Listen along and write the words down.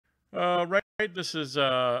Right. This is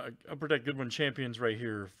Upper Deck Goodwin Champions right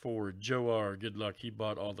here for Joe R. Good luck. He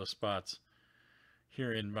bought all the spots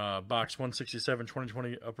here in box 167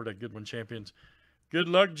 2020 Upper Deck Goodwin Champions. Good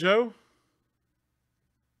luck, Joe.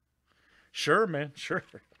 Sure, man. Sure.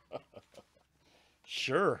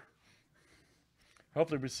 Sure.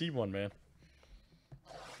 Hopefully we see one, man.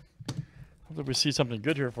 Hopefully we see something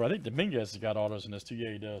good here for. I think Dominguez has got autos in this too.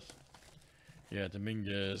 Yeah, he does. Yeah,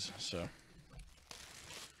 Dominguez. So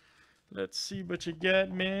let's see what you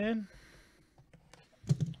got, man.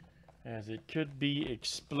 As it could be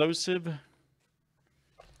explosive.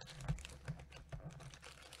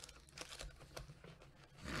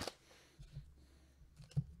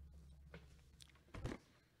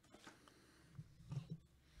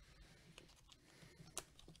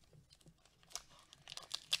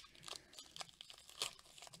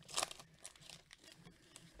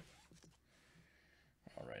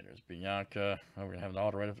 All right, there's Bianca. Oh, we're going to have an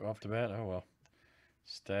auto right off the bat. Oh, well.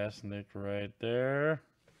 Stasnik right there.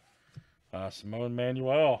 Simone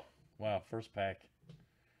Manuel. Wow, first pack.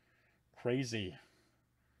 Crazy.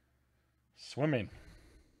 Swimming.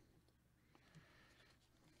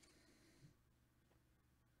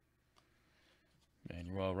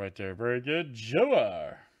 Manuel right there. Very good.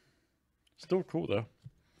 Joa. Still cool, though.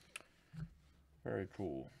 Very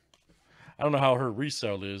cool. I don't know how her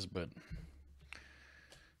resale is, but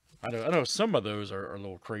I know some of those are a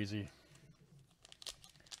little crazy.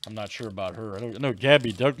 I'm not sure about her. I know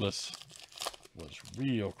Gabby Douglas was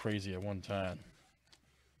real crazy at one time.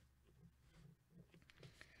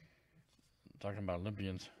 Talking about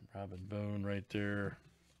Olympians. Robin Bone right there.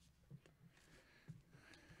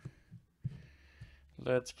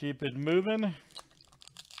 Let's keep it moving.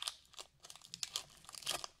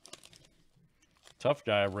 Tough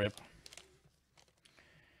guy rip.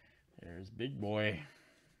 There's Big Boy.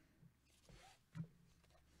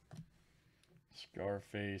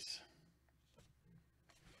 Scarface.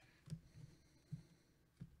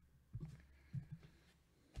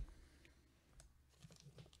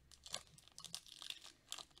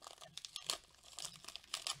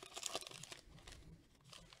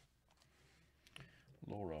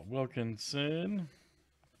 Laura Wilkinson.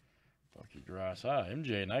 Bucky Grass.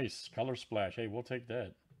 MJ, nice. Color splash. Hey, we'll take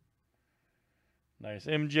that. Nice.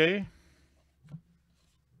 MJ.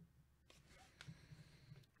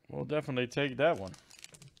 We'll definitely take that one.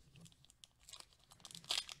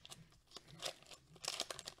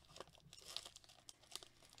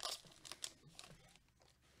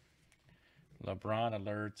 LeBron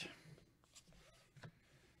alert.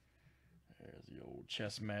 There's the old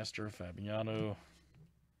chess master, Fabiano.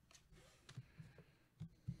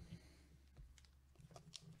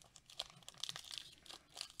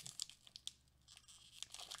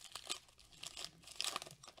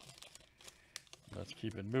 Let's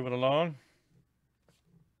keep it moving along.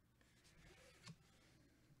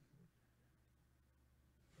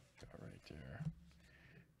 Got right there.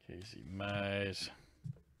 Casey Mize.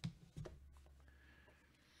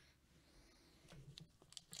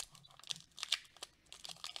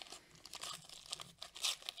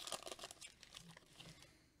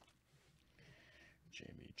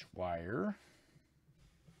 Jamie Dwyer.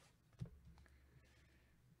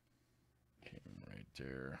 Came right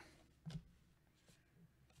there.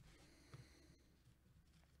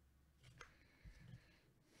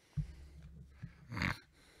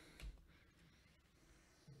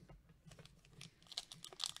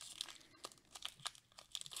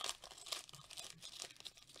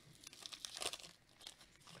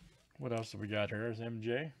 What else have we got here? There's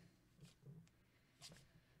MJ.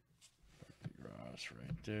 Ross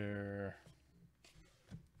right there.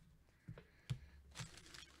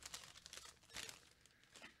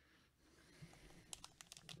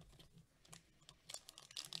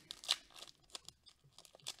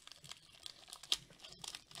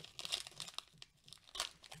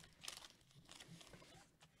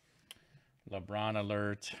 LeBron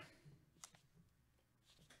alert.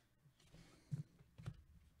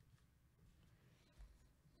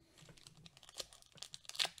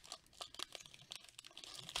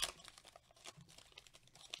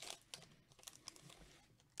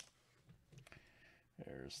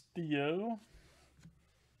 There's Theo.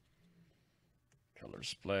 Color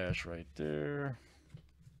splash right there.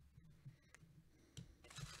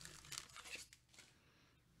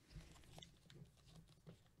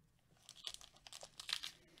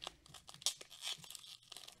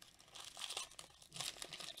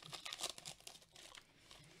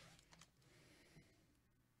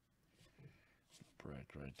 Breck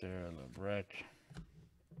right there. LeBreck.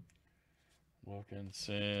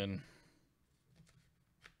 Wilkinson.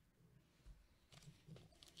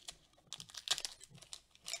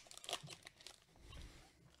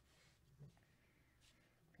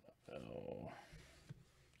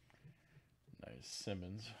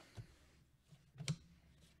 Simmons.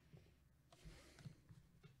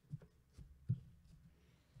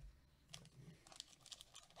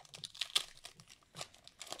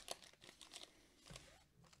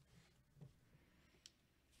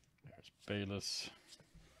 There's Bayless.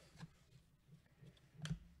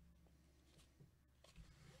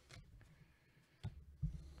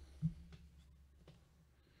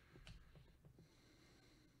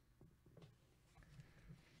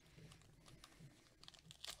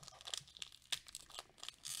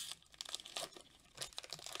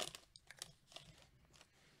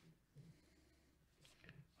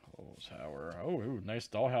 Hauer. Oh, ooh, nice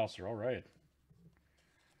Dollhouser. All right.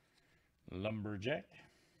 Lumberjack.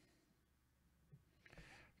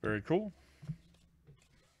 Very cool.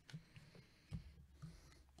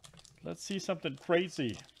 Let's see something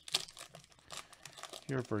crazy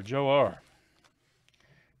here for Joe R.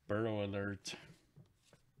 Burrow alert.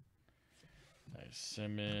 Nice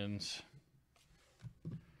Simmons.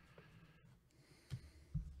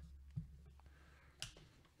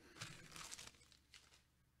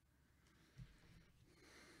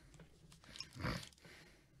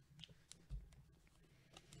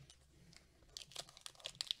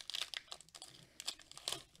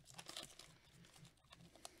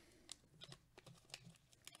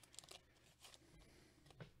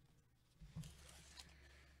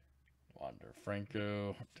 Wander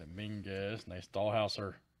Franco, Dominguez, nice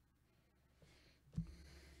Dollhouser.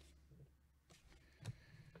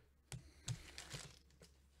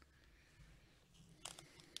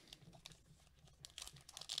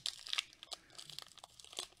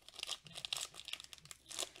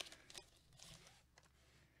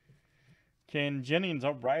 Ken Jennings,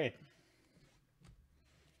 all right.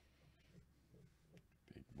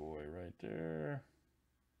 Big boy right there.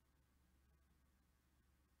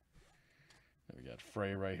 We got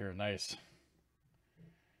Frey right here, nice.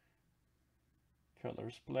 Color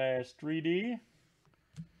Splash 3D.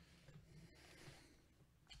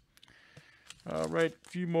 All right, a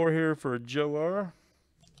few more here for Joe R.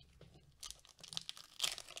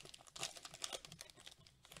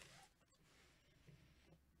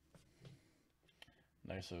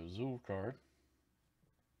 Nice Azul card.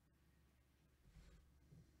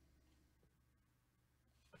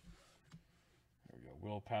 There we go.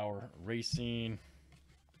 Willpower Racing.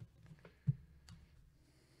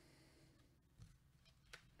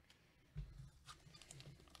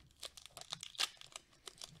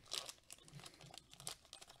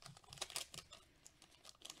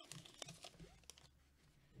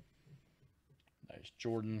 Nice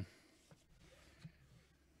Jordan.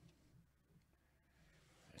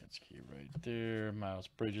 That's key right there. Miles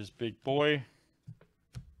Bridges, big boy.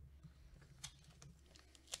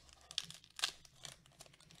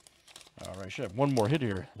 All right, should have one more hit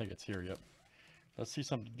here. I think it's here, yep. Let's see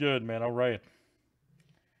something good, man. All right.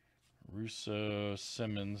 Russo,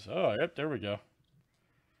 Simmons. Oh, yep, there we go.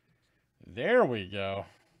 There we go.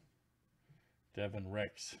 Devin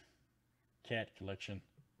Rex. Cat collection.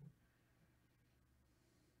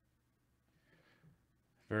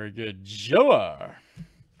 Very good. Joe R.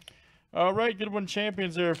 All right, Goodwin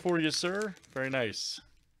champions there for you, sir. Very nice.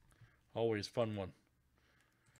 Always fun one.